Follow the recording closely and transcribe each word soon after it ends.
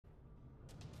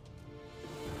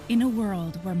In a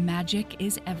world where magic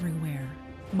is everywhere,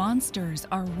 monsters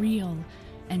are real,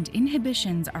 and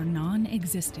inhibitions are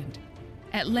non-existent,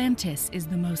 Atlantis is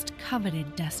the most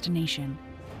coveted destination,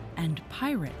 and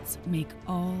pirates make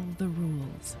all the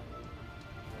rules.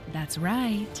 That's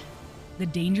right. The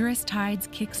Dangerous Tides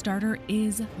Kickstarter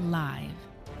is live.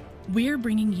 We're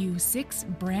bringing you 6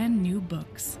 brand new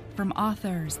books from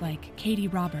authors like Katie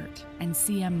Robert and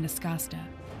C.M. Nascosta.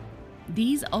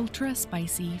 These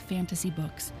ultra-spicy fantasy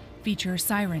books feature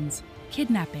sirens,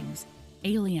 kidnappings,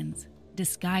 aliens,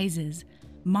 disguises,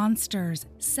 monsters,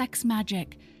 sex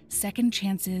magic, second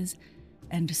chances,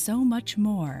 and so much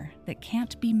more that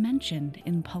can't be mentioned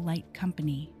in polite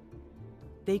company.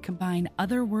 They combine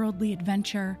otherworldly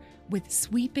adventure with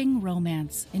sweeping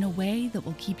romance in a way that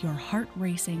will keep your heart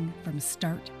racing from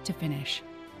start to finish.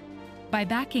 By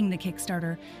backing the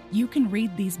Kickstarter, you can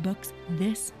read these books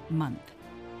this month.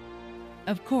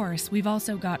 Of course, we've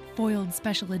also got foiled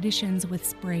special editions with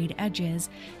sprayed edges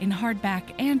in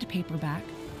hardback and paperback,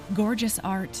 gorgeous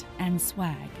art, and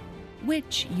swag,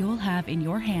 which you'll have in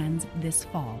your hands this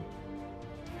fall.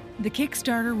 The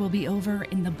Kickstarter will be over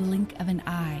in the blink of an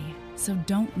eye, so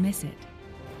don't miss it.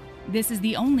 This is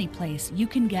the only place you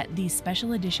can get these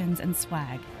special editions and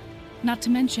swag, not to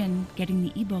mention getting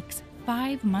the ebooks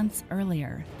 5 months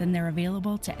earlier than they're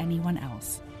available to anyone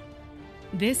else.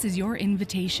 This is your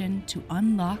invitation to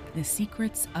unlock the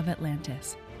secrets of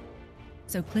Atlantis.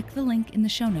 So click the link in the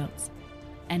show notes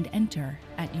and enter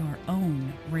at your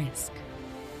own risk.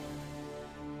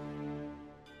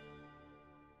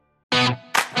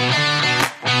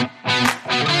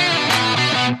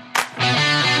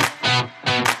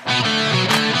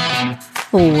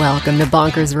 Welcome to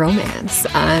Bonkers Romance.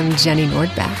 I'm Jenny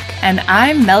Nordbach. And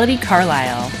I'm Melody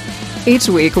Carlisle. Each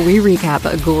week, we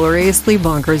recap a gloriously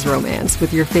bonkers romance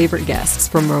with your favorite guests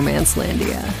from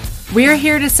Romancelandia. We're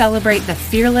here to celebrate the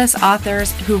fearless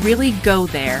authors who really go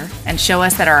there and show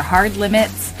us that our hard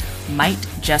limits might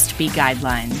just be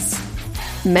guidelines.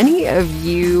 Many of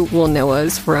you will know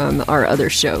us from our other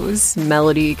shows.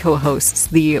 Melody co-hosts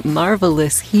the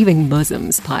marvelous Heaving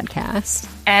Bosoms podcast.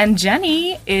 And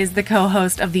Jenny is the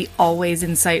co-host of the always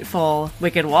insightful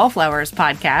Wicked Wallflowers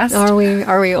podcast.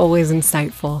 Are we always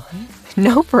insightful?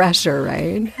 No pressure,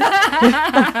 right?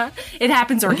 It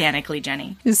happens organically,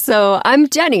 Jenny. So I'm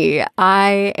Jenny.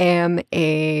 I am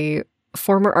a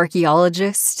former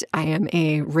archaeologist. I am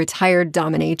a retired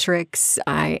dominatrix.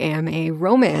 I am a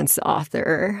romance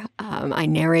author. I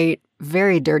narrate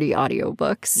very dirty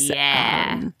audiobooks.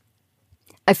 Yeah.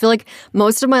 I feel like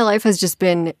most of my life has just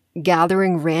been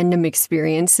gathering random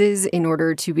experiences in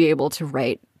order to be able to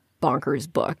write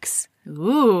bonkers books.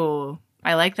 Ooh,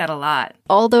 I like that a lot.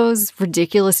 All those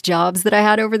ridiculous jobs that I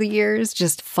had over the years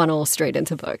just funnel straight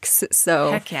into books.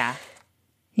 So heck yeah.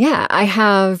 Yeah, I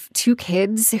have 2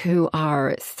 kids who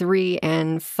are 3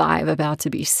 and 5, about to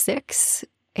be 6.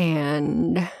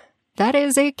 And that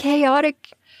is a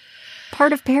chaotic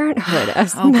part of parenthood,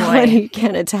 as Melody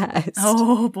can attest.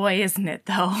 Oh boy, isn't it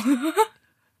though?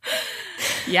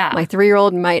 Yeah. My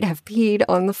 3-year-old might have peed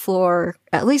on the floor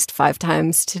at least 5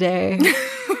 times today.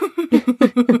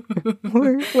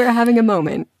 We're having a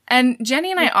moment. And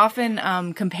Jenny and I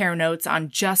often compare notes on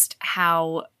just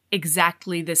how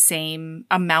exactly the same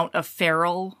amount of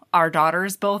feral our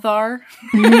daughters both are.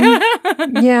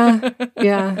 Mm-hmm.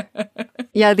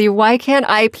 Yeah, the why can't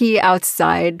I pee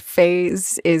outside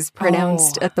phase is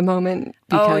pronounced at the moment.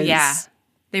 Because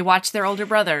they watch their older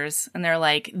brothers and they're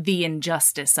like, the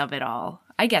injustice of it all.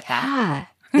 I get that. Yeah,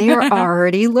 they are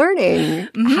already learning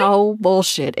how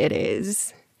bullshit it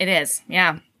is. It is,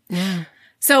 yeah.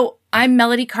 So I'm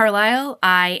Melody Carlisle.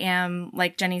 I am,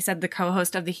 like Jenny said, the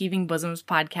co-host of the Heaving Bosoms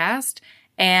podcast.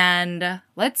 And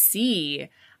let's see,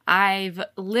 I've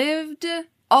lived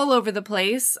all over the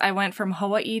place. I went from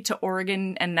Hawaii to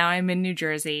Oregon, and now I'm in New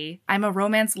Jersey. I'm a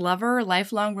romance lover,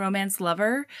 lifelong romance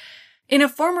lover. In a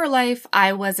former life,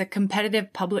 I was a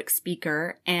competitive public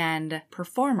speaker and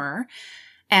performer,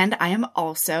 and I am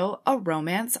also a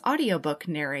romance audiobook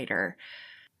narrator.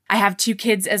 I have 2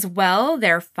 kids as well.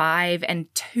 They're 5 and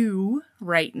 2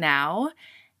 right now.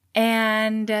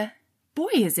 And boy,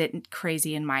 is it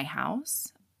crazy in my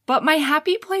house. But my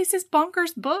happy place is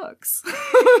Bonkers Books.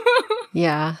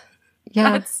 Yeah.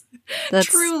 That's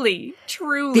truly.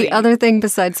 The other thing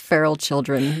besides feral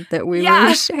children that we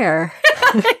really share.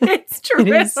 It's true.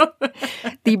 It is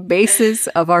the basis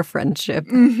of our friendship.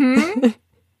 Mm-hmm.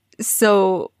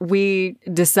 So we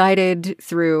decided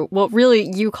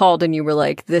really you called and you were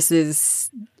like, this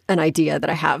is an idea that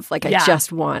I have. Like, I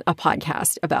just want a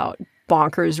podcast about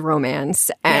bonkers romance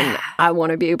and I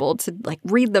want to be able to like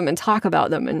read them and talk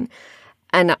about them. And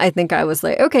And I think I was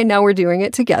like, okay, now we're doing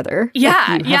it together.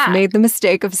 Yeah, you have made the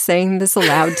mistake of saying this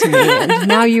aloud to me, and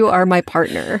now you are my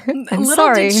partner. I'm Little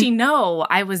sorry. did she know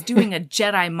I was doing a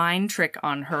Jedi mind trick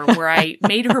on her where I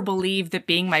made her believe that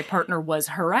being my partner was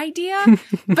her idea.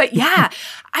 But yeah,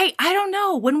 I don't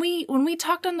know. When we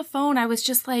talked on the phone, I was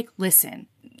just like, listen,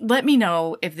 let me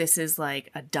know if this is like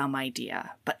a dumb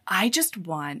idea, but I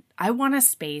want a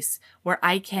space where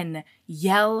I can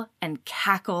yell and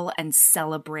cackle and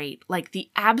celebrate like the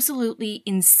absolutely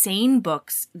insane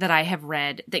books that I have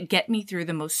read that get me through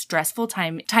the most stressful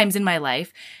times in my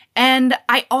life. And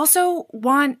I also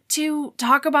want to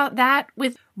talk about that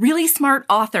with really smart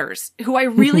authors who I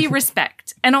really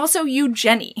respect. And also you,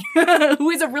 Jenny, who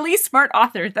is a really smart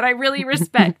author that I really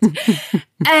respect.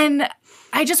 And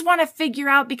I just want to figure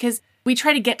out, because we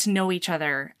try to get to know each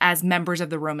other as members of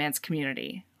the romance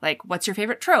community. Like, what's your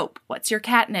favorite trope? What's your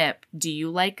catnip? Do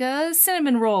you like a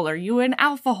cinnamon roll? Are you an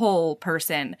alpha hole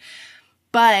person?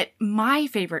 But my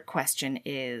favorite question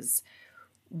is,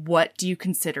 what do you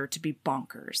consider to be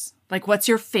bonkers? Like, what's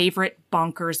your favorite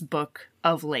bonkers book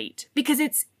of late? Because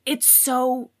it's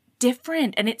so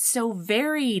different and it's so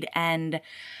varied and,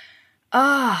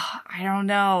 I don't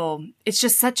know. It's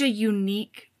just such a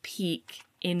unique peek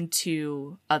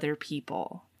into other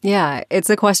people. Yeah, it's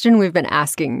a question we've been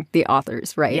asking the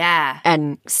authors, right? Yeah.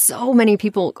 And so many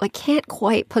people like can't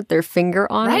quite put their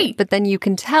finger on it, but then you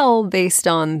can tell based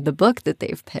on the book that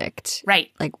they've picked.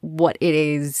 Right. Like what it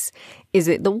is. Is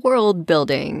it the world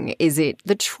building? Is it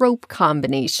the trope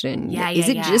combination? Is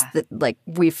it just that like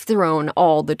we've thrown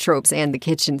all the tropes and the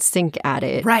kitchen sink at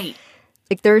it? Right.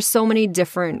 Like there are so many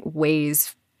different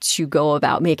ways to go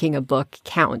about making a book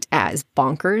count as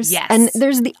bonkers. Yes. And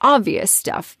there's the obvious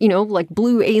stuff, like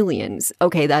blue aliens.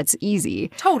 Okay, that's easy.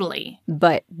 Totally.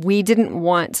 But we didn't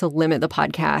want to limit the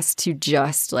podcast to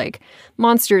just like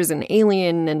monsters and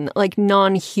alien and like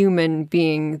non-human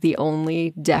being the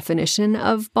only definition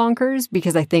of bonkers,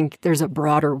 because I think there's a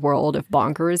broader world of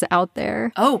bonkers out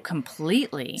there. Oh,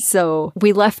 completely. So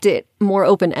we left it more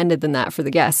open-ended than that for the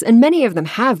guests. And many of them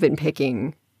have been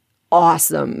picking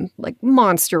awesome like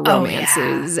monster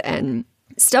romances and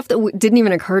stuff that didn't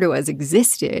even occur to us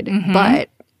existed, but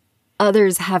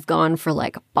others have gone for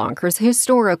like bonkers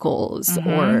historicals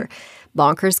or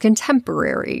bonkers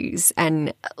contemporaries,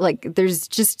 and like there's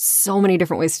just so many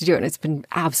different ways to do it, and it's been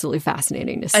absolutely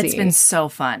fascinating to see. It's been so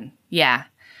fun. Yeah,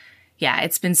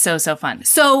 it's been so fun.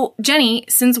 So Jenny,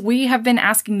 since we have been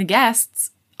asking the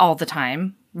guests all the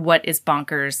time what is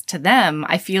bonkers to them,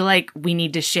 I feel like we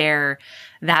need to share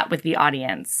that with the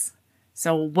audience.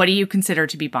 So what do you consider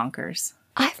to be bonkers?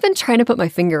 I've been trying to put my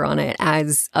finger on it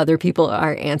as other people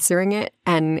are answering it,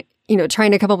 and,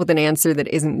 trying to come up with an answer that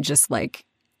isn't just like,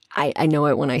 I know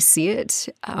it when I see it,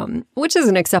 which is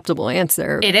an acceptable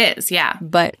answer. It is, yeah.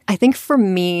 But I think for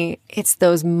me, it's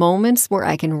those moments where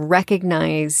I can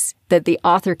recognize that the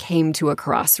author came to a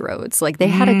crossroads. Like they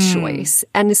had a choice.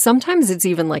 And sometimes it's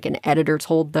even like an editor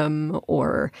told them,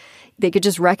 or they could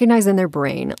just recognize in their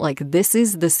brain, like, this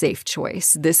is the safe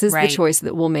choice. This is the choice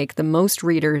that will make the most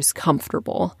readers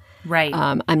comfortable. Right.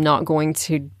 I'm not going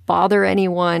to bother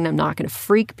anyone. I'm not going to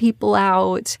freak people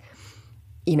out.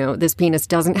 This penis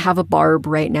doesn't have a barb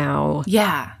right now.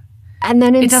 Yeah. And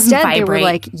then instead they were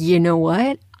like, you know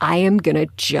what? I am going to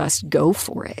just go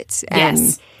for it.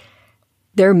 And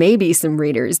there may be some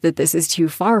readers that this is too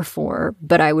far for,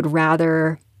 but I would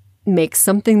rather make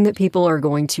something that people are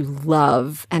going to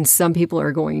love and some people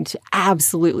are going to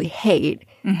absolutely hate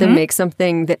than make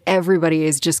something that everybody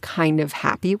is just kind of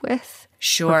happy with.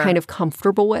 Sure. Or kind of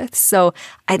comfortable with. So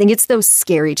I think it's those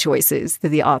scary choices that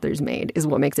the authors made is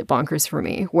what makes it bonkers for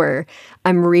me, where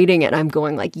I'm reading it and I'm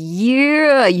going like,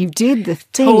 yeah, you did the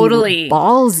thing. Totally.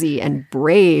 Ballsy and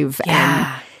brave.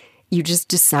 Yeah. And you just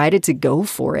decided to go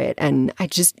for it. And I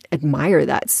just admire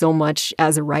that so much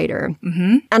as a writer.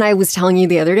 And I was telling you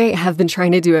the other day, I have been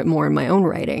trying to do it more in my own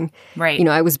writing. Right.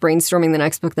 I was brainstorming the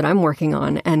next book that I'm working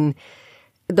on, and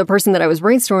the person that I was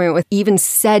brainstorming with even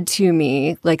said to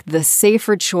me, like, the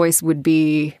safer choice would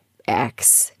be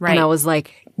X. Right. And I was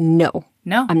like, no,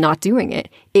 I'm not doing it.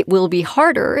 It will be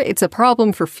harder. It's a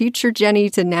problem for future Jenny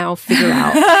to now figure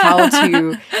out how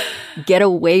to get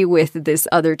away with this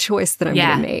other choice that I'm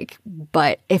going to make.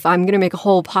 But if I'm going to make a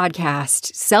whole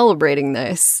podcast celebrating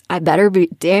this, I better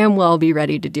damn well be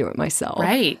ready to do it myself.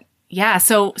 Right. Yeah.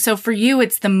 So for you,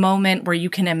 it's the moment where you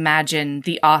can imagine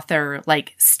the author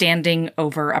like standing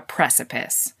over a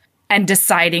precipice and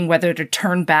deciding whether to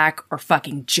turn back or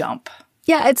fucking jump.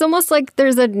 Yeah, it's almost like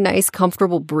there's a nice,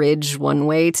 comfortable bridge one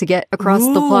way to get across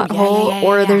the plot hole,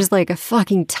 or there's like a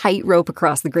fucking tightrope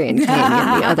across the Grand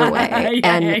Canyon the other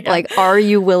way. Like, are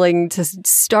you willing to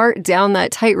start down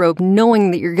that tightrope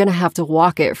knowing that you're going to have to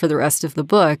walk it for the rest of the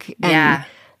book and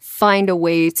find a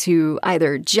way to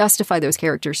either justify those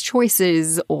characters'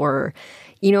 choices or,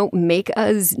 you know, make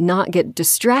us not get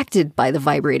distracted by the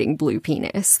vibrating blue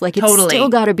penis. Like, it's still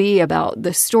got to be about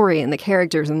the story and the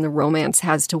characters, and the romance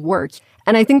has to work.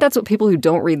 And I think that's what people who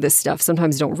don't read this stuff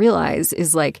sometimes don't realize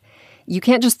is, like, you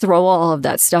can't just throw all of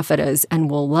that stuff at us and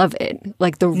we'll love it.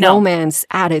 Like, the romance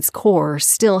at its core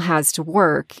still has to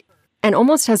work, and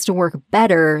almost has to work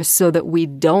better so that we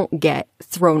don't get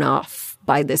thrown off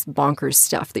by this bonkers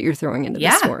stuff that you're throwing into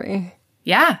the story.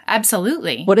 Yeah,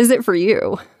 absolutely. What is it for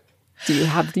you? Do you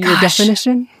have your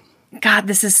definition? God,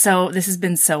 this has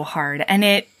been so hard. And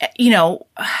it, you know,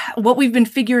 what we've been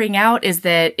figuring out is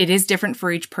that it is different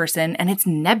for each person, and it's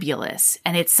nebulous,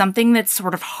 and it's something that's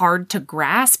sort of hard to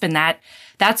grasp. And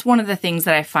that's one of the things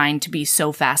that I find to be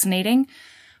so fascinating.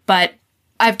 But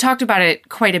I've talked about it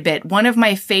quite a bit. One of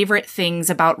my favorite things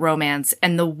about romance,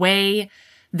 and the way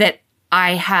that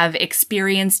I have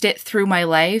experienced it through my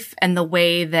life, and the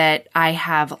way that I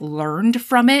have learned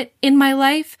from it in my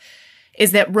life,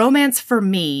 is that romance for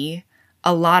me,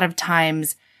 a lot of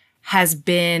times, has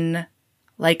been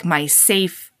like my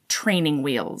safe training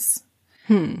wheels.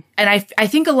 And I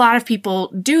think a lot of people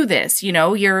do this, you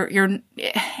know,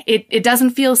 it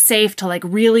doesn't feel safe to like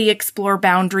really explore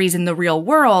boundaries in the real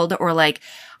world, or like,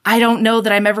 I don't know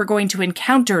that I'm ever going to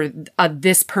encounter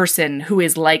this person who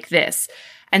is like this.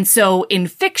 And so in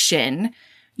fiction,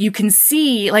 you can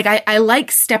see, like, I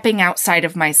like stepping outside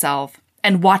of myself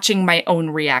and watching my own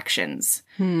reactions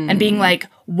and being like,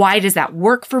 why does that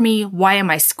work for me? Why am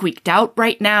I squeaked out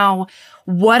right now?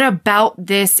 What about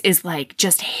this is like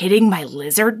just hitting my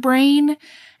lizard brain?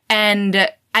 And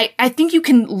I think you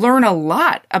can learn a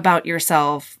lot about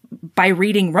yourself by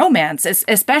reading romance,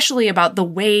 especially about the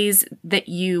ways that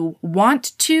you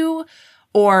want to,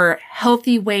 or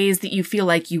healthy ways that you feel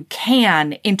like you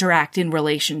can interact in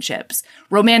relationships,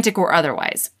 romantic or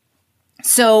otherwise.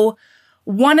 So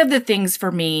one of the things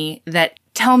for me that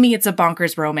tell me it's a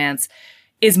bonkers romance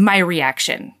is my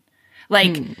reaction.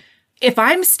 Like, if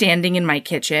I'm standing in my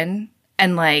kitchen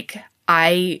and like,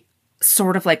 I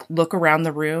sort of like look around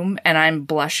the room and I'm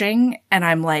blushing and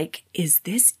I'm like, is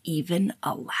this even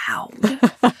allowed?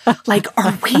 Like,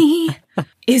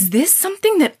 is this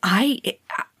something that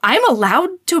I'm allowed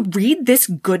to read this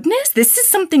goodness? This is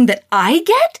something that I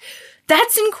get?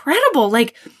 That's incredible.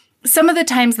 Like, some of the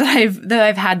times that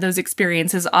I've had those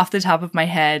experiences off the top of my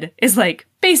head is like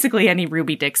basically any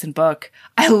Ruby Dixon book.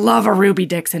 I love a Ruby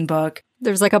Dixon book.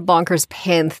 There's like a bonkers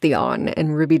pantheon,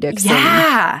 and Ruby Dixon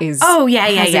has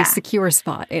a secure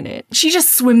spot in it. She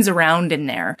just swims around in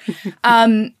there.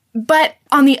 But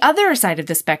on the other side of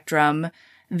the spectrum,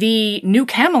 the New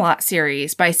Camelot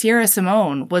series by Sierra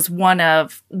Simone was one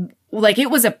of, like, it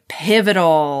was a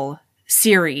pivotal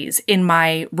series in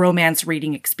my romance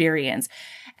reading experience.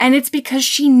 And it's because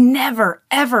she never,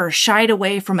 ever shied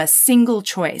away from a single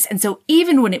choice. And so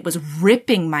even when it was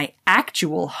ripping my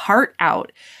actual heart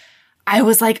out, I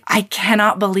was like, I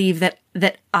cannot believe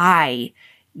that I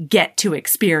get to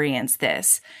experience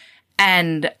this.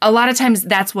 And a lot of times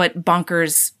that's what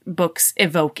bonkers books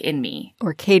evoke in me.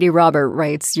 Or Katie Robert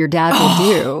writes, Your Dad Will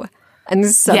Do. And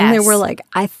suddenly we're like,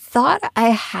 I thought I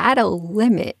had a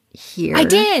limit here. I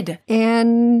did.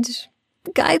 And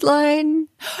guideline.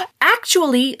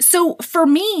 Actually, so for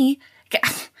me,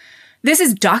 this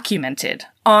is documented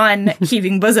on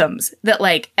Heaving Bosoms that,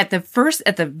 like, at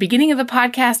the beginning of the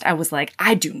podcast, I was like,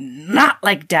 I do not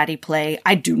like daddy play.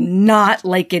 I do not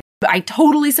like it. I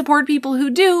totally support people who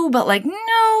do, but like,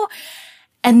 no.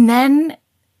 And then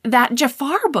that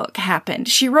Jafar book happened.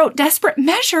 She wrote Desperate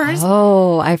Measures.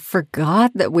 Oh, I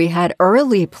forgot that we had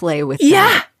early play with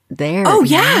that there. Oh,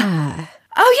 yeah.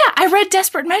 Oh, yeah. I read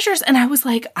Desperate Measures and I was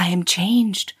like, I am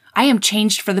changed. I am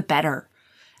changed for the better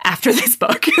after this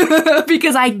book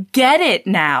because I get it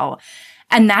now.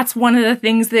 And that's one of the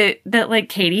things that like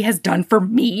Katie has done for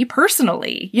me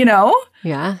personally, you know?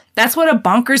 Yeah. That's what a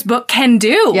bonkers book can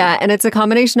do. Yeah. And it's a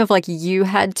combination of like, you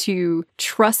had to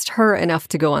trust her enough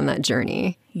to go on that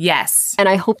journey. Yes. And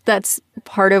I hope that's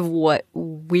part of what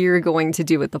we're going to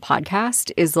do with the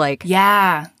podcast is like,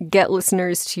 get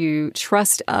listeners to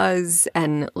trust us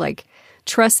and like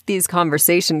trust these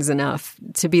conversations enough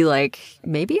to be like,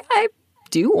 maybe I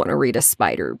do want to read a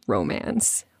spider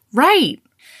romance. Right.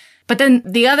 But then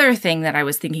the other thing that I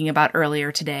was thinking about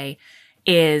earlier today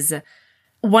is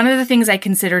one of the things I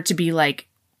consider to be like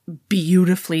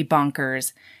beautifully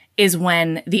bonkers is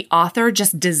when the author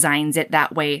just designs it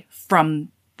that way from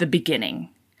the beginning.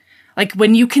 Like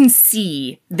when you can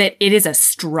see that it is a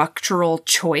structural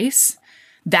choice,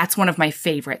 that's one of my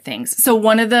favorite things. So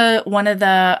one of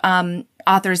the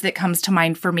authors that comes to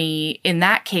mind for me in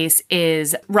that case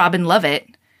is Robin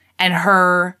Lovett and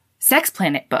her Sex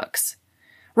Planet books.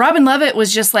 Robin Lovett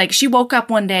was just like, she woke up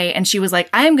one day and she was like,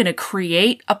 I am going to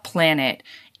create a planet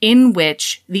in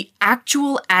which the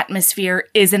actual atmosphere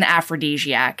is an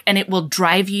aphrodisiac and it will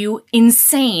drive you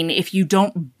insane if you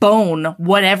don't bone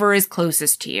whatever is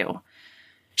closest to you.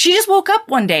 She just woke up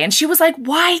one day and she was like,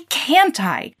 why can't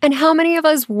I? And how many of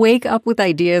us wake up with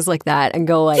ideas like that and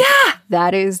go like, Yeah.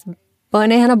 that is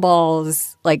banana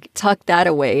balls. Like, tuck that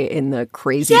away in the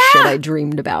crazy shit I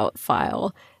dreamed about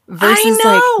file. Versus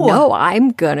like, no,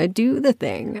 I'm gonna do the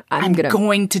thing. I'm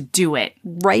going to do it.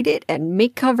 Write it and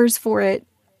make covers for it.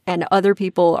 And other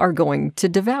people are going to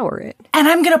devour it. And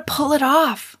I'm going to pull it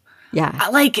off. Yeah.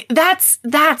 Like, that's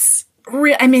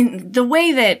real. I mean, the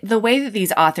way that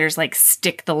these authors like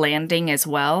stick the landing as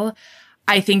well,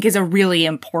 I think is a really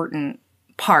important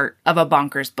part of a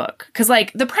bonkers book. Cause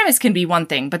like the premise can be one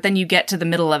thing, but then you get to the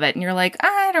middle of it and you're like,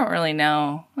 I don't really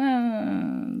know.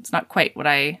 It's not quite what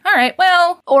all right,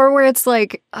 well. Or where it's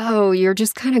like, oh, you're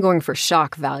just kind of going for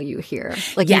shock value here.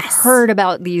 Like you've heard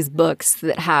about these books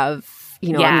that have,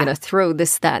 I'm going to throw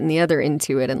this, that, and the other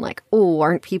into it. And like, oh,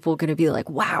 aren't people going to be like,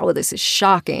 wow, this is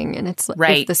shocking. And it's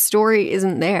like, if the story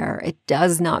isn't there, it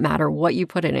does not matter what you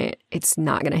put in it. It's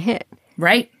not going to hit.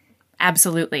 Right.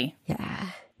 Absolutely. Yeah.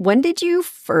 When did you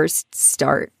first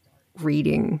start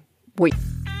reading?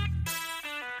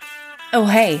 Oh,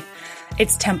 hey,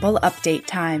 it's Temple update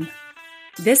time.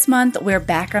 This month, we're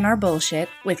back on our bullshit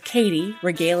with Katie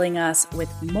regaling us with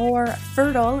more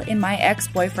Fertile in My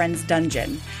Ex-Boyfriend's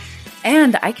Dungeon.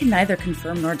 And I can neither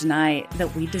confirm nor deny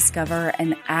that we discover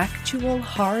an actual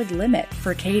hard limit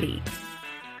for Katie.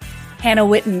 Hannah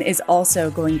Witten is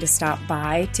also going to stop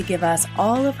by to give us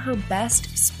all of her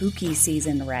best spooky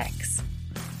season recs.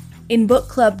 In book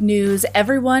club news,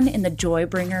 everyone in the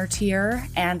Joybringer tier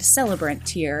and Celebrant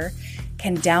tier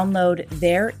can download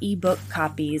their ebook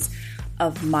copies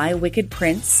of My Wicked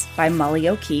Prince by Molly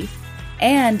O'Keefe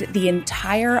and the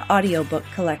entire audiobook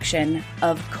collection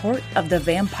of Court of the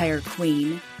Vampire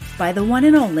Queen by the one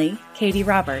and only Katie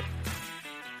Robert.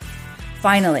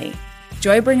 Finally,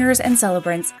 Joybringers and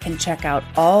Celebrants can check out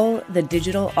all the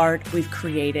digital art we've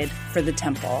created for the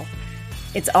Temple.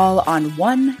 It's all on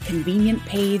one convenient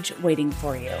page waiting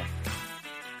for you.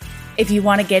 If you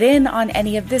want to get in on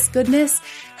any of this goodness,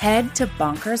 head to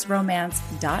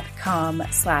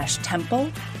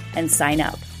bonkersromance.com/temple and sign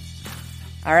up.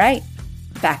 All right,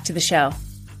 back to the show.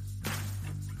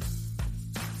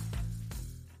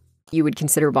 You would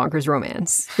consider bonkers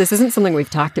romance. This isn't something we've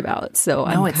talked about, so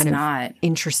No, I'm kind of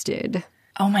interested.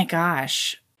 Oh my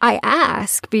gosh. I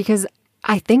ask because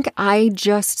I think I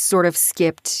just sort of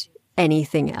skipped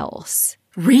anything else.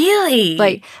 Really?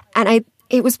 Like, and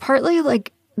it was partly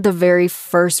like the very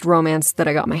first romance that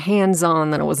I got my hands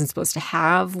on that I wasn't supposed to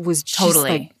have was just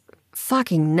like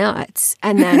fucking nuts.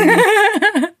 And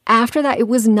then after that, it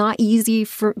was not easy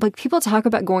for, like, people talk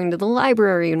about going to the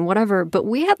library and whatever, but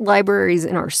we had libraries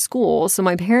in our school, so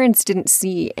my parents didn't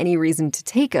see any reason to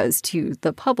take us to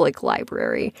the public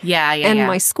library. And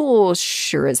my school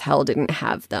sure as hell didn't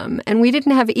have them. And we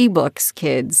didn't have ebooks,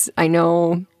 kids. I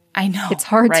know. It's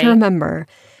hard to remember.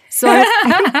 So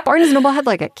I think Barnes & Noble had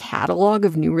like a catalog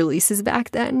of new releases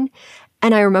back then.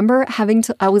 And I remember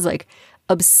I was like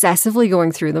obsessively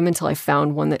going through them until I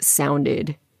found one that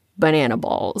sounded banana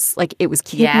balls. Like it was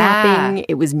kidnapping,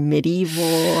 it was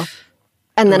medieval.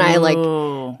 And then I like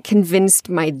convinced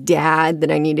my dad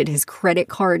that I needed his credit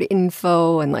card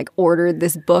info and like ordered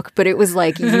this book. But it was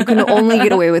like, you can only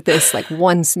get away with this like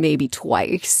once, maybe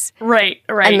twice. Right.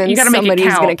 And then you gotta make it somebody's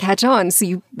count. going to catch on. So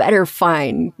you better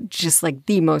find just like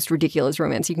the most ridiculous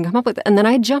romance you can come up with. And then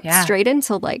I jumped straight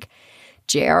into like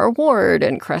J.R. Ward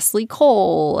and Cressley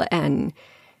Cole and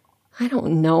I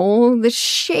don't know, The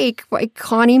Shake by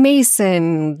Connie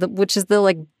Mason, which is the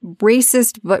like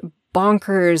racist but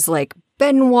bonkers like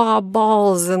Benoit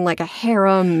balls and like a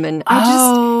harem. And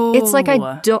it's like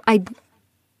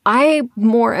I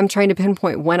more am trying to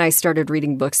pinpoint when I started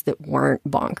reading books that weren't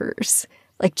bonkers.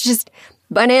 Like just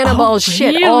banana ball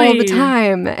shit all the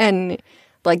time. And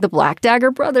like the Black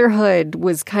Dagger Brotherhood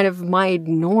was kind of my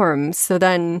norm. So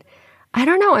then, I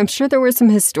don't know, I'm sure there were some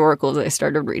historicals I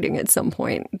started reading at some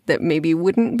point that maybe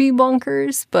wouldn't be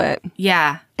bonkers, but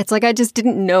it's like I just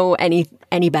didn't know any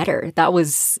better. That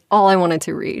was all I wanted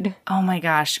to read. Oh my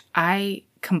gosh, I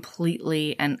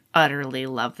completely and utterly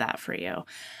love that for you.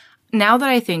 Now that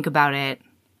I think about it,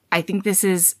 I think this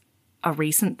is a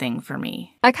recent thing for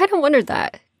me. I kind of wondered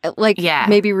that. Like,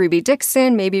 maybe Ruby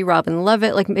Dixon, maybe Robin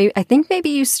Levitt. Like, I think maybe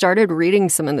you started reading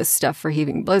some of this stuff for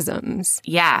Heaving Bosoms.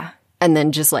 Yeah. And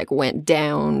then just, like, went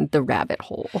down the rabbit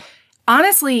hole.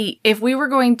 Honestly, if we were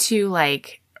going to,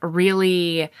 like,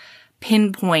 really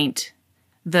pinpoint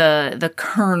the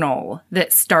kernel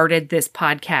that started this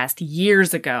podcast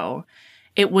years ago,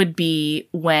 it would be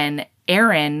when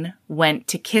Erin went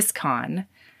to KissCon,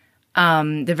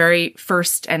 the very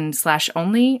first and /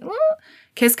 only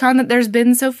KissCon that there's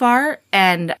been so far.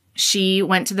 And she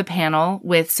went to the panel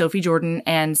with Sophie Jordan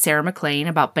and Sarah McLean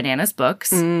about Bananas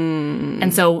books.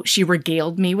 And so she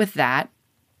regaled me with that.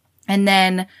 And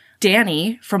then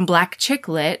Danny from Black Chick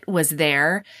Lit was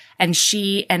there, and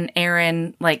she and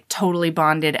Erin like totally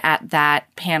bonded at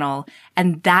that panel.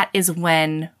 And that is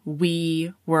when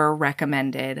we were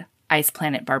recommended Ice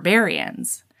Planet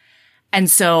Barbarians. And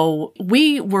so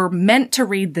we were meant to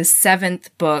read the 7th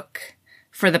book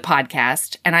for the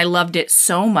podcast, and I loved it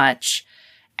so much.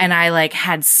 And I like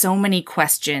had so many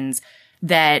questions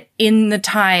that in the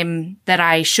time that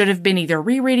I should have been either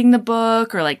rereading the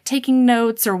book or like taking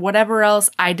notes or whatever else,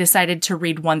 I decided to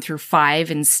read 1 through 5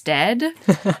 instead,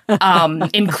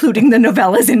 including the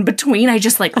novellas in between. I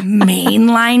just like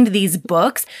mainlined these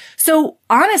books. So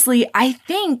honestly, I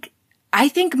think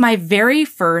my very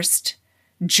first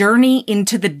journey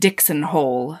into the Dixon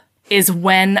hole is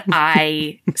when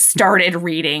I started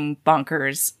reading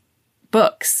Bonkers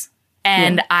books.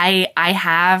 And I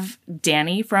have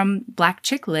Danny from Black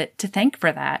Chick Lit to thank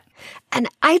for that. And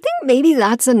I think maybe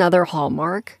that's another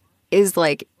hallmark, is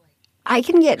like, I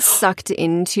can get sucked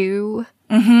into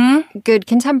good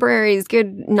contemporaries,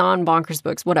 good non-Bonkers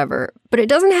books, whatever. But it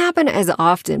doesn't happen as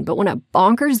often. But when a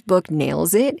Bonkers book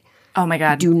nails it, oh my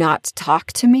God. Do not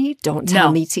talk to me. Don't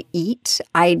tell me to eat.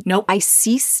 I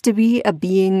cease to be a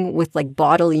being with like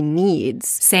bodily needs.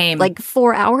 Same. Like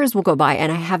 4 hours will go by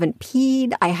and I haven't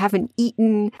peed. I haven't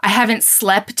eaten. I haven't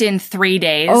slept in 3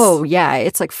 days. Oh, yeah.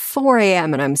 It's like 4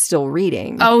 a.m. and I'm still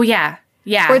reading. Oh, yeah.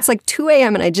 Yeah. Or it's like 2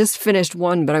 a.m. and I just finished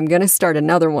one, but I'm going to start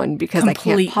another one because I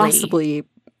can't possibly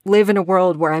live in a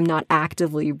world where I'm not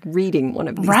actively reading one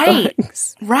of these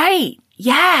books. Right.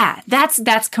 Yeah,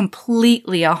 that's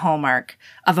completely a hallmark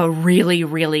of a really,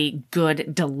 really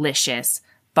good, delicious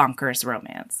Bonkers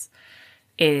romance,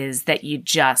 is that you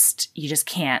just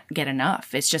can't get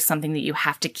enough. It's just something that you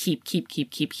have to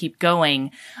keep going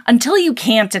until you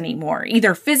can't anymore,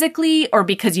 either physically or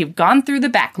because you've gone through the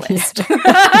backlist.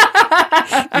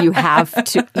 You have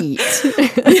to eat.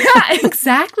 Yeah,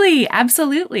 exactly.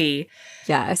 Absolutely.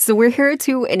 Yeah, so we're here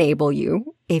to enable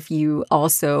you if you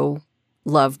also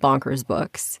love Bonkers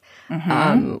books.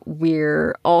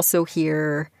 We're also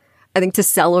here, I think, to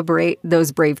celebrate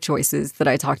those brave choices that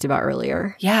I talked about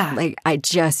earlier. Yeah. Like, I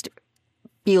just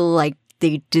feel like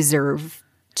they deserve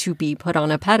to be put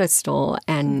on a pedestal,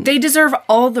 and they deserve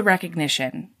all the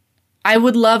recognition. I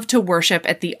would love to worship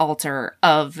at the altar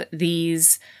of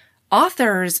these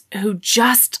authors who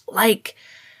just like,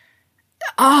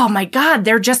 oh my God,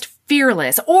 they're just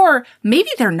fearless. Or maybe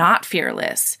they're not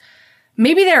fearless.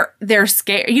 Maybe they're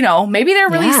scared, maybe they're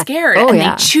really scared and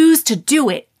they choose to do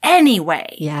it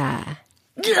anyway. Yeah.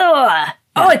 Ugh.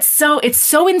 Oh, it's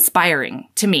so inspiring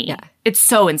to me. Yeah. It's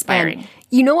so inspiring. And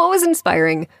you know what was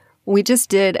inspiring? We just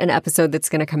did an episode that's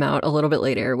going to come out a little bit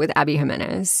later with Abby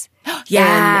Jimenez.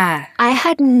 Yeah. And I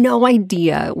had no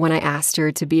idea when I asked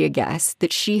her to be a guest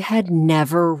that she had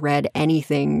never read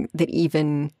anything that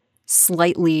even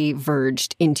slightly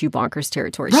verged into Bonkers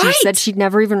territory. Right. She said she'd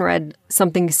never even read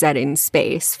something set in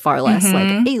space, far less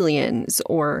like Aliens,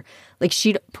 or like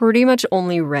she'd pretty much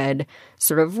only read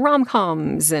sort of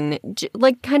rom-coms and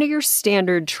like kind of your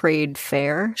standard trade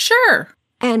fare. Sure.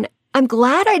 And I'm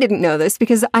glad I didn't know this,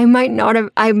 because I might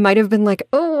have been like,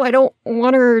 oh, I don't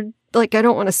want her, like, I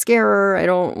don't want to scare her. I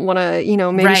don't want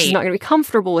to, maybe she's not going to be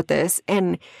comfortable with this.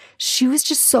 And she was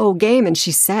just so game. And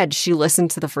she said she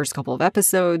listened to the first couple of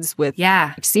episodes with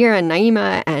Sierra and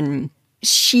Naima, and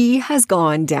she has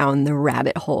gone down the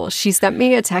rabbit hole. She sent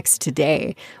me a text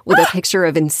today with a picture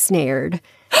of Ensnared,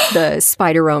 the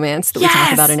spider romance that we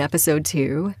talk about in episode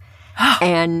 2.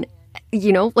 And,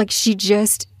 like, she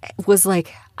just was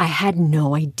like, I had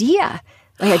no idea.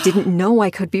 Like, I didn't know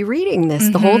I could be reading this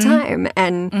the whole time.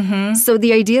 And so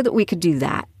the idea that we could do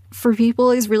that for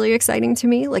people is really exciting to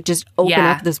me. Like, just open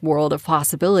up this world of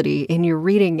possibility in your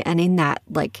reading and in that,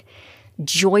 like,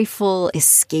 joyful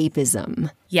escapism.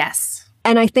 Yes.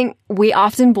 And I think we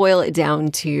often boil it down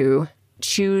to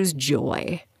choose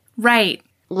joy. Right.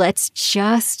 Let's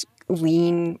just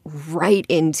lean right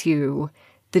into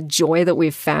the joy that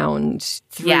we've found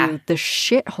through the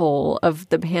shithole of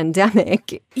the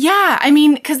pandemic. Yeah, I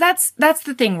mean, because that's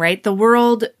the thing, right? The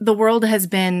world has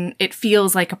been, it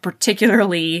feels like a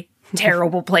particularly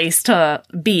terrible place to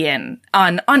be in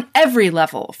on every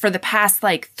level for the past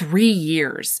like 3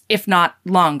 years, if not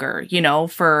longer, you know,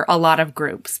 for a lot of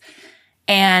groups.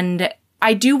 And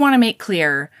I do want to make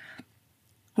clear,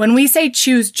 when we say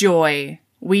choose joy,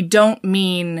 we don't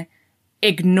mean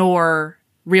ignore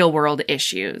real world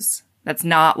issues. That's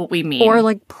not what we mean. Or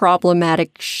like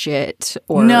problematic shit.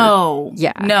 Or no.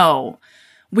 Yeah. No.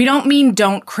 We don't mean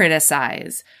don't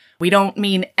criticize. We don't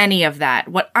mean any of that.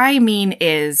 What I mean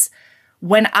is,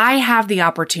 when I have the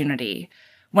opportunity,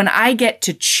 when I get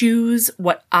to choose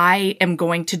what I am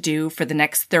going to do for the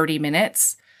next 30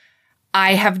 minutes,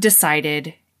 I have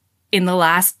decided in the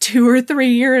last 2 or 3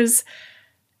 years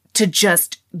to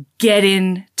just get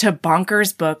into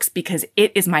bonkers books because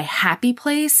it is my happy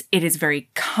place. It is very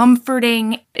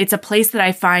comforting. It's a place that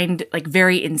I find like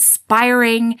very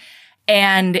inspiring,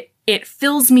 and it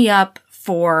fills me up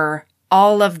for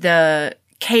all of the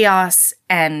chaos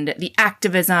and the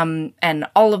activism and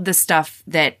all of the stuff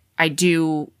that I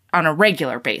do on a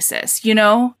regular basis, you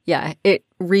know? Yeah, it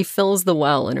refills the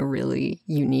well in a really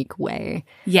unique way.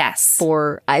 Yes.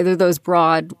 For either those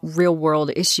broad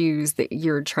real-world issues that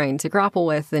you're trying to grapple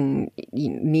with and you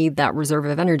need that reserve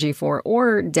of energy for,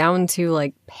 or down to,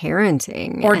 like,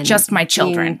 parenting. Or just my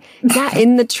children.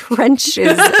 In the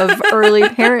trenches of early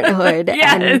parenthood.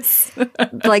 Yes.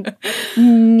 And, like,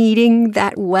 needing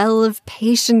that well of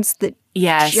patience that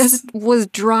just was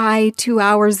dry 2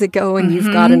 hours ago and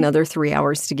you've got another 3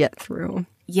 hours to get through.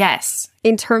 Yes.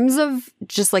 In terms of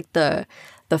just like the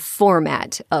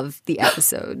format of the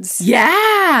episodes.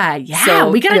 Yeah. So,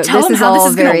 we got to tell them how this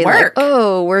is going to work.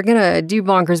 Like, we're going to do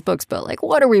Bonkers books, but like,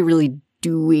 what are we really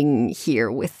doing here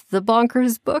with the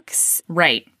Bonkers books?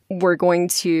 Right. We're going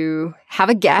to have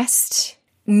a guest.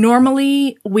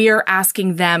 Normally, we are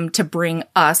asking them to bring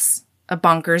us a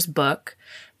Bonkers book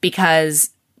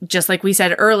because, just like we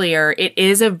said earlier, it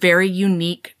is a very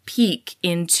unique peek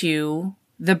into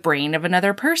the brain of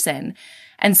another person.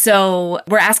 And so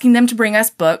we're asking them to bring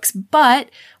us books, but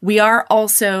we are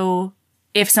also,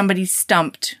 if somebody's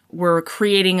stumped, we're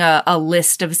creating a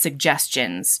list of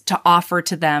suggestions to offer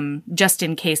to them just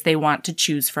in case they want to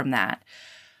choose from that.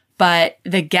 But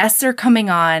the guests are coming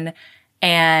on,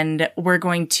 and we're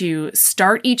going to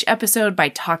start each episode by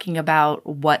talking about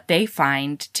what they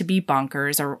find to be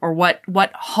bonkers, or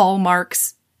what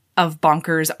hallmarks of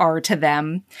bonkers are to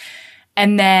them.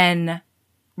 And then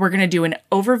we're going to do an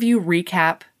overview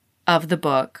recap of the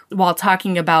book while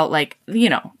talking about, like, you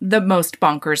know, the most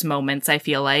bonkers moments, I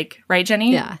feel like. Right,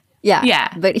 Jenny?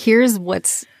 Yeah. But here's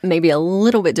what's maybe a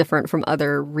little bit different from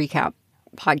other recap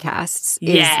podcasts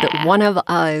is that one of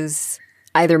us,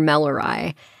 either Mel or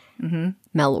I,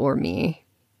 Mel or me,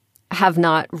 have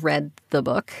not read the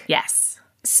book. Yes.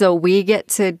 So we get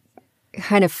to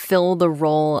kind of fill the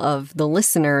role of the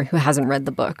listener who hasn't read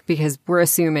the book, because we're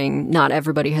assuming not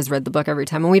everybody has read the book every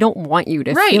time, and we don't want you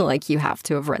to feel like you have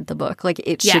to have read the book. Like,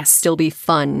 it should still be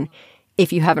fun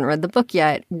if you haven't read the book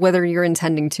yet, whether you're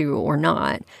intending to or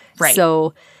not. Right.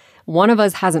 So one of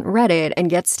us hasn't read it and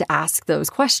gets to ask those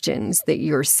questions that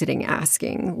you're sitting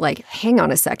asking. Like, hang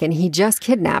on a second, he just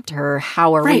kidnapped her.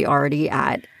 How are we already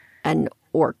at an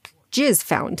orc jizz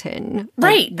fountain?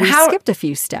 Right. We skipped a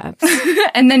few steps.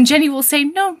 And then Jenny will say,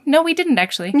 no, we didn't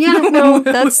actually. Yeah, no,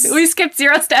 that's... we skipped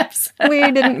 0 steps.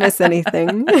 We didn't miss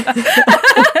anything.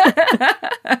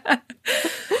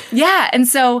 Yeah. And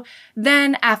so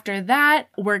then after that,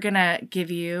 we're going to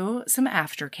give you some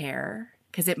aftercare,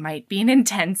 because it might be an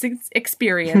intense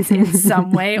experience in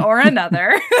some way or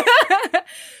another.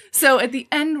 So at the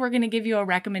end, we're going to give you a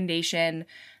recommendation.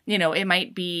 You know, it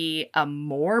might be a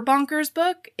more bonkers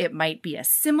book. It might be a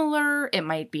similar. It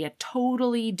might be a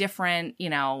totally different, you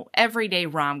know, everyday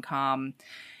rom-com.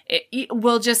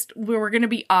 We're going to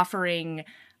be offering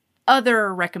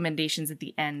other recommendations at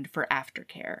the end for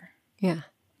aftercare.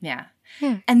 Yeah.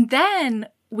 And then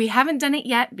we haven't done it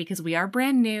yet because we are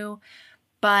brand new,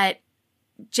 but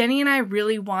Jenny and I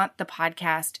really want the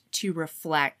podcast to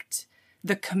reflect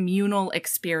the communal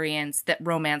experience that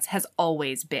romance has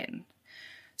always been.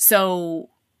 So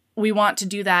we want to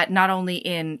do that not only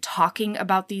in talking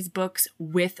about these books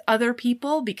with other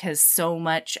people, because so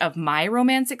much of my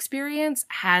romance experience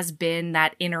has been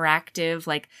that interactive,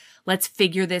 like, let's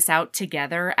figure this out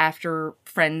together after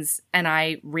friends and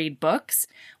I read books.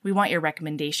 We want your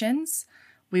recommendations.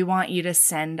 We want you to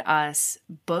send us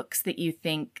books that you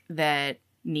think that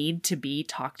need to be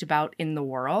talked about in the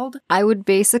world. I would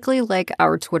basically like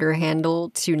our Twitter handle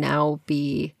to now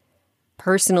be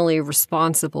personally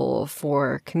responsible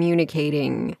for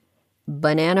communicating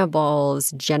Banana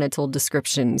Ball's genital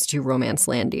descriptions to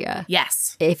Romancelandia.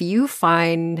 Yes. If you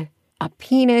find a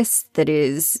penis that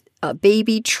is a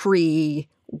baby tree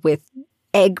with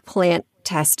eggplant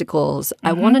testicles,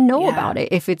 I want to know about it.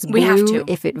 If it's blue,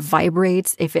 if it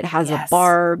vibrates, if it has a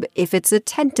barb, if it's a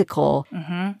tentacle,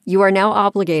 you are now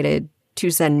obligated to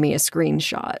send me a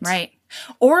screenshot. Right.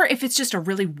 Or if it's just a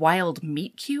really wild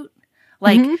meet cute,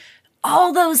 like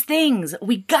all those things,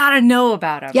 we gotta know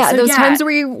about them. Yeah, so times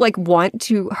where you like want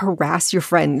to harass your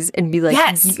friends and be like,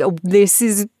 this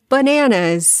is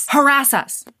bananas. Harass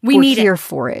us. We're here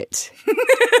for it.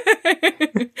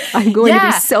 I'm going to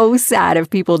be so sad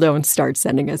if people don't start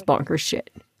sending us bonkers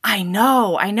shit. I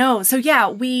know. So yeah,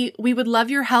 we would love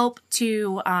your help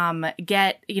to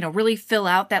get, really fill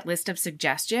out that list of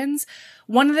suggestions.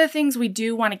 One of the things we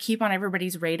do want to keep on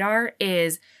everybody's radar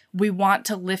is we want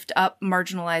to lift up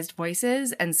marginalized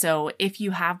voices. And so if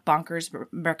you have bonkers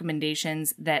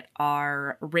recommendations that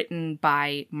are written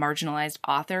by marginalized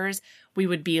authors, we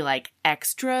would be like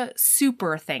extra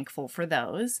super thankful for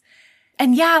those.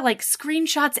 And yeah, like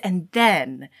screenshots. And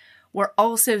then we're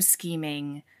also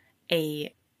scheming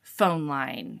a phone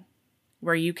line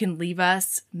where you can leave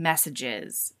us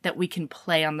messages that we can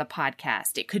play on the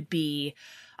podcast. It could be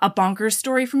a bonkers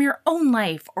story from your own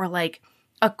life, or like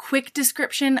a quick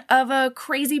description of a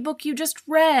crazy book you just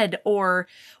read, or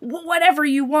whatever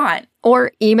you want.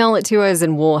 Or email it to us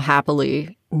and we'll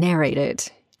happily narrate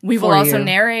it. We will also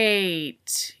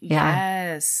narrate.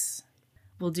 Yeah. Yes.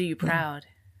 We'll do you proud.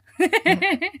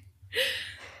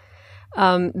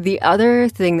 The other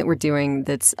thing that we're doing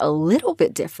that's a little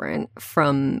bit different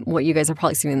from what you guys have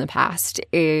probably seen in the past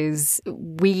is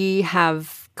we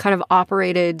have kind of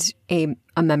operated a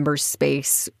member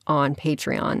space on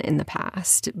Patreon in the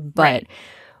past. But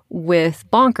with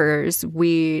Bonkers,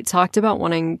 we talked about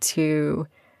wanting to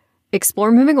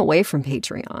explore moving away from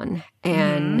Patreon.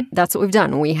 And that's what we've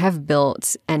done. We have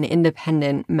built an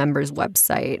independent members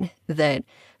website that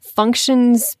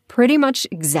functions pretty much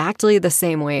exactly the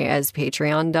same way as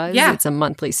Patreon does. Yeah. It's a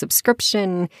monthly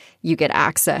subscription. You get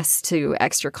access to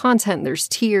extra content. There's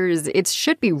tiers. It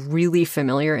should be really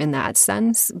familiar in that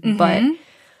sense. But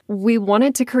we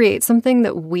wanted to create something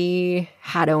that we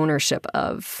had ownership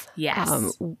of.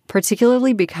 Yes.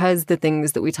 Particularly because the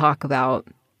things that we talk about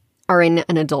are in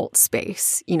an adult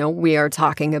space. We are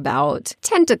talking about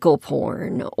tentacle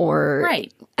porn or...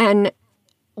 Right. And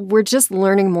we're just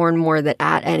learning more and more that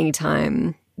at any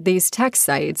time, these tech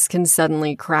sites can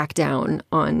suddenly crack down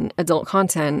on adult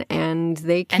content, and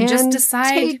they can just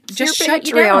decide, just your shut Patreon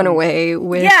you down. Away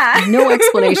with no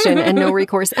explanation and no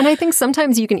recourse. And I think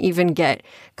sometimes you can even get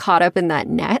caught up in that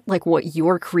net, like what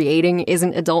you're creating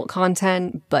isn't adult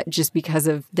content, but just because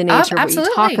of the nature of what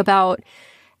you talk about,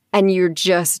 and you're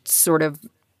just sort of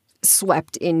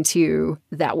swept into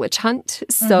that witch hunt.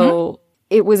 So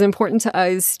it was important to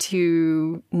us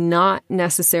to not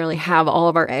necessarily have all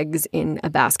of our eggs in a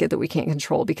basket that we can't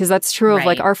control, because that's true of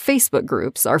like our Facebook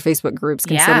groups. Our Facebook groups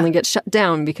can suddenly get shut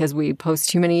down because we post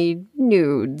too many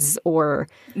nudes or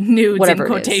nudes in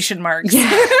quotation marks. Yeah,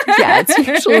 it's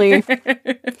usually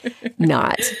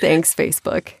not. Thanks,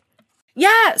 Facebook.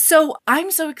 Yeah, so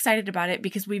I'm so excited about it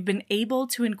because we've been able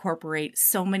to incorporate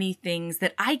so many things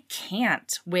that I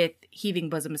can't with Heaving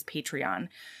Bosoms Patreon.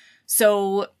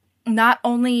 So not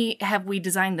only have we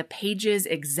designed the pages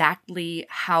exactly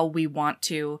how we want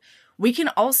to, we can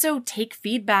also take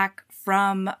feedback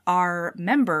from our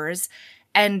members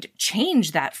and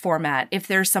change that format if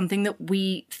there's something that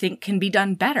we think can be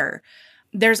done better.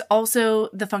 There's also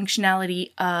the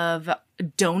functionality of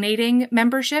donating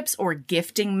memberships or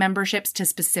gifting memberships to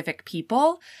specific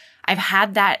people. I've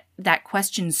had that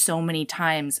question so many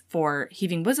times for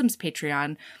Heaving Bosoms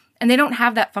Patreon, and they don't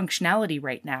have that functionality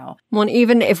right now. Well, and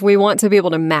even if we want to be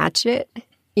able to match it,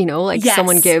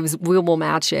 someone gives, we will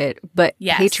match it. But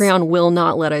Patreon will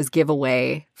not let us give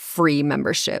away free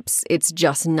memberships. It's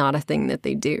just not a thing that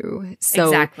they do.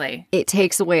 So it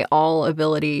takes away all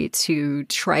ability to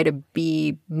try to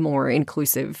be more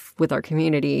inclusive with our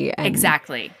community. And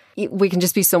we can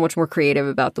just be so much more creative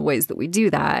about the ways that we do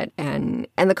that and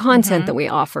the content that we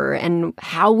offer and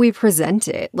how we present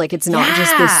it. Like, it's not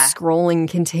just this scrolling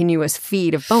continuous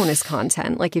feed of bonus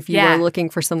content. Like, if you are looking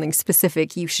for something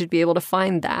specific, you should be able to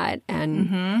find that.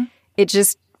 And it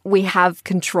just, we have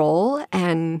control.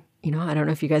 And, I don't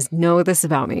know if you guys know this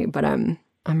about me, but I'm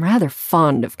rather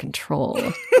fond of control.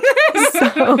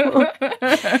 So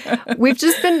we've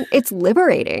just been, it's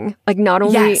liberating. Like, not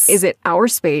only is it our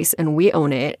space and we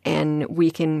own it and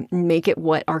we can make it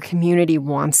what our community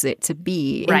wants it to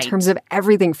be in terms of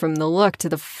everything from the look to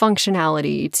the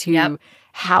functionality to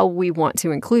how we want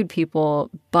to include people,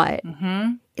 but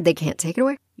they can't take it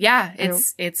away. Yeah,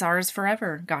 it's ours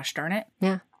forever. Gosh darn it.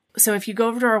 Yeah. So if you go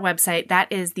over to our website,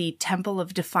 that is the Temple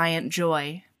of Defiant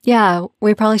Joy. Yeah,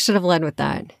 we probably should have led with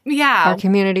that. Yeah. Our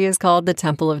community is called the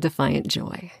Temple of Defiant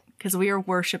Joy. Because we are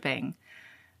worshiping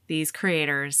these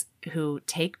creators who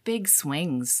take big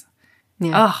swings.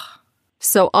 Yeah. Ugh.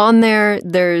 So on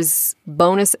there's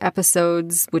bonus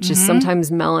episodes, which is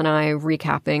sometimes Mel and I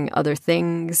recapping other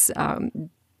things.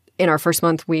 In our first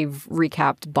month, we've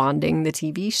recapped Bonding, the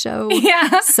TV show.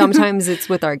 Yeah. Sometimes it's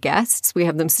with our guests. We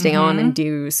have them stay on and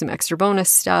do some extra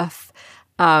bonus stuff.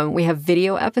 We have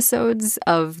video episodes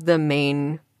of the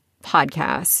main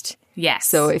podcast. Yes.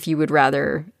 So if you would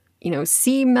rather,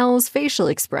 see Mel's facial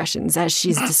expressions as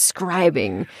she's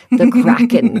describing the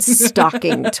Kraken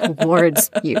stalking towards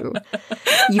you,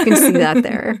 you can see that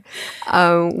there.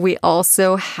 We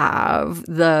also have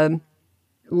the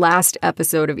last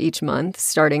episode of each month,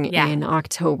 starting in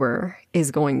October,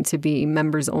 is going to be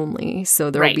members only. So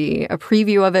there will be a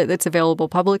preview of it that's available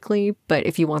publicly. But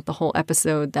if you want the whole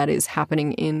episode, that is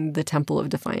happening in the Temple of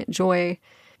Defiant Joy.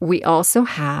 We also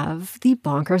have the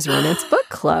Bonkers Romance Book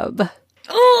Club.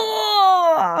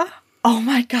 Oh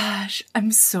my gosh.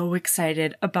 I'm so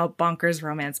excited about Bonkers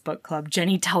Romance Book Club.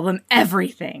 Jenny, tell them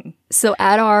everything. So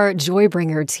at our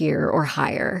Joybringer tier or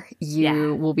higher,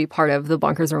 you will be part of the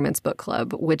Bonkers Romance Book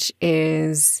Club, which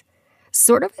is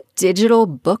sort of a digital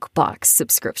book box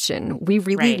subscription. We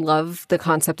really love the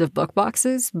concept of book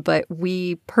boxes, but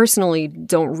we personally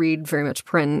don't read very much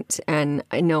print. And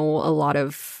I know a lot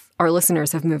of our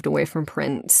listeners have moved away from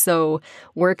print. So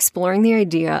we're exploring the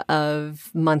idea of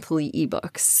monthly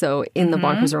ebooks. So in the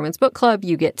Bonkers Romance Book Club,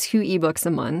 you get 2 ebooks a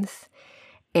month.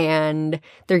 And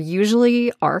they're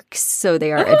usually ARCs, so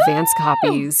they are advanced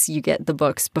copies. You get the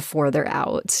books before they're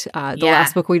out. The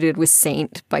last book we did was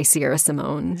Saint by Sierra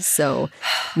Simone. So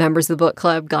members of the book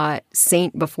club got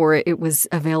Saint before it was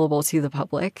available to the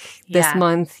public. This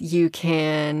month, you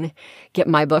can get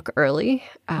my book early,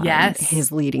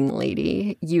 His Leading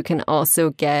Lady. You can also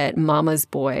get Mama's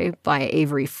Boy by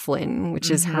Avery Flynn, which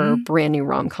is her brand new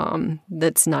rom-com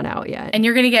that's not out yet. And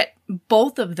you're going to get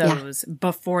both of those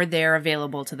before they're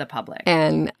available to the public.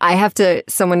 And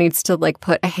someone needs to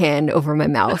put a hand over my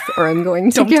mouth or I'm going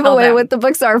to give away what the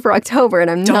books are for October and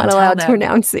I'm not allowed to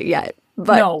announce it yet.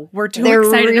 But no, we're too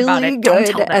excited about it. They're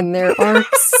really good and they're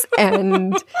ARCs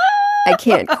and I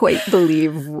can't quite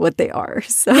believe what they are.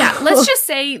 So. Yeah, let's just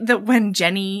say that when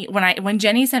Jenny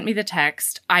sent me the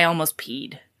text, I almost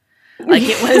peed.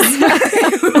 It was.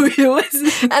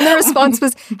 And the response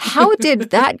was, how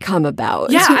did that come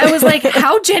about? Yeah, I was like,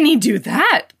 how'd Jenny do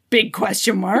that? Big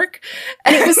question mark.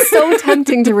 And it was so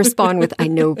tempting to respond with, I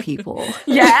know people.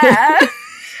 Yeah.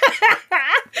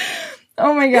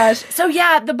 Oh my gosh. So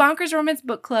yeah, the Bonkers Romance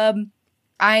Book Club,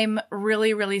 I'm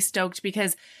really, really stoked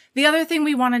because the other thing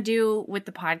we want to do with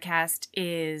the podcast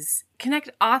is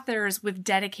connect authors with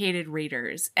dedicated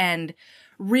readers and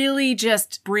really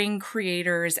just bring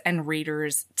creators and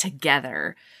readers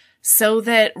together so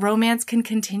that romance can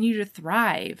continue to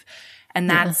thrive. And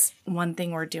that's one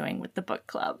thing we're doing with the book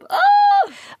club.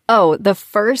 Oh, the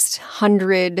first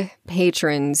 100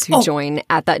 patrons who join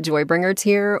at that Joybringer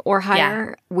tier or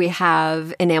higher, we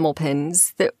have enamel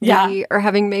pins that we are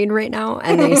having made right now.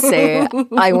 And they say,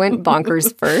 I went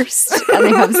bonkers first. And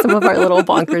they have some of our little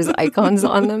bonkers icons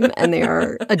on them. And they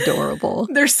are adorable.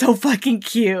 They're so fucking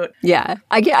cute. Yeah.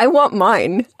 I want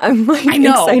mine. I'm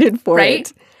excited for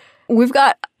it. We've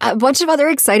got a bunch of other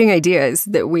exciting ideas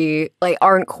that we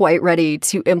aren't quite ready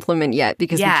to implement yet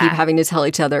because we keep having to tell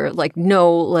each other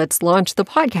no, let's launch the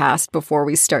podcast before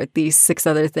we start these 6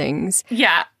 other things.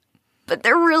 Yeah. But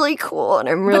they're really cool and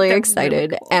I'm really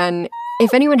excited. Really cool. And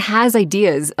if anyone has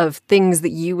ideas of things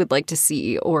that you would like to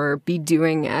see or be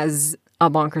doing as a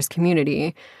Bonkers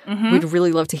community, we'd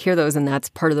really love to hear those. And that's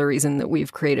part of the reason that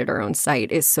we've created our own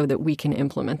site is so that we can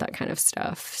implement that kind of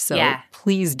stuff. So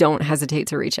please don't hesitate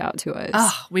to reach out to us.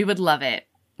 Oh, we would love it.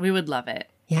 We would love it.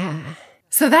 Yeah.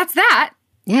 So that's that.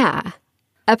 Yeah.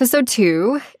 Episode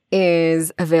 2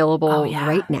 is available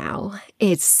right now.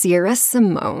 It's Sierra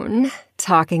Simone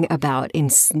talking about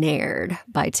Ensnared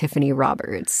by Tiffany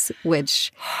Roberts,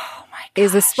 which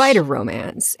is a spider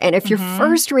romance. And if your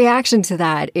first reaction to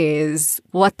that is,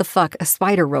 what the fuck, a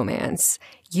spider romance,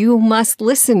 you must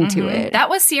listen to it. That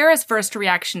was Sierra's first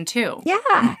reaction too.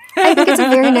 Yeah. I think it's a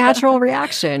very natural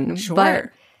reaction. Sure. But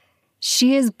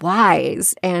she is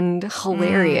wise and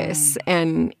hilarious,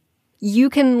 and you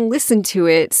can listen to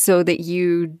it so that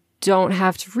you don't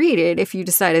have to read it if you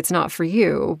decide it's not for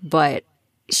you, but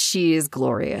she is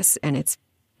glorious, and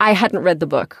I hadn't read the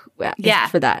book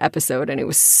for that episode, and it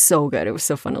was so good. It was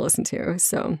so fun to listen to.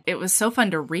 So it was so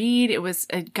fun to read. It was,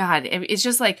 it's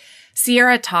just like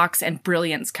Sierra talks and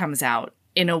brilliance comes out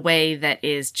in a way that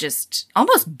is just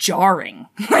almost jarring.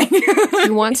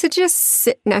 You want to just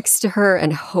sit next to her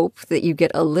and hope that you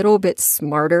get a little bit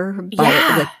smarter.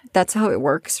 That's how it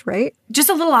works, right? Just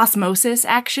a little osmosis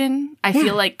action, I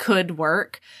feel like could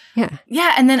work. Yeah.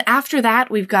 Yeah, and then after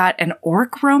that, we've got an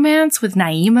orc romance with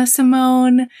Naima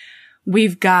Simone.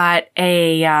 We've got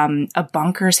a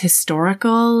bonkers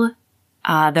historical,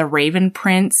 The Raven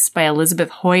Prince by Elizabeth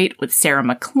Hoyt with Sarah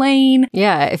McLean.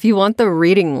 Yeah, if you want the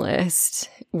reading list,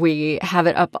 we have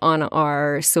it up on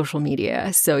our social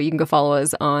media. So you can go follow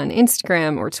us on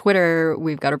Instagram or Twitter.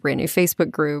 We've got a brand new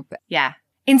Facebook group. Yeah.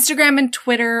 Instagram and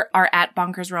Twitter are at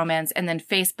Bonkers Romance, and then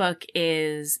Facebook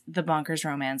is The Bonkers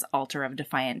Romance Altar of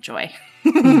Defiant Joy.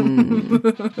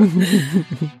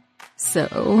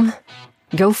 So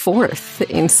go forth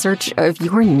in search of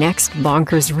your next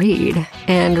bonkers read.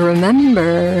 And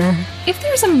remember, if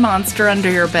there's a monster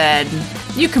under your bed,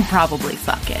 you can probably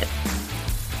fuck it.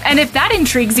 And if that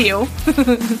intrigues you,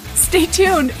 stay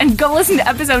tuned and go listen to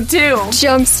episode 2.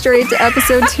 Jump straight to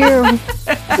episode 2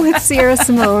 with Sierra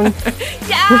Simone.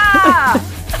 Yeah!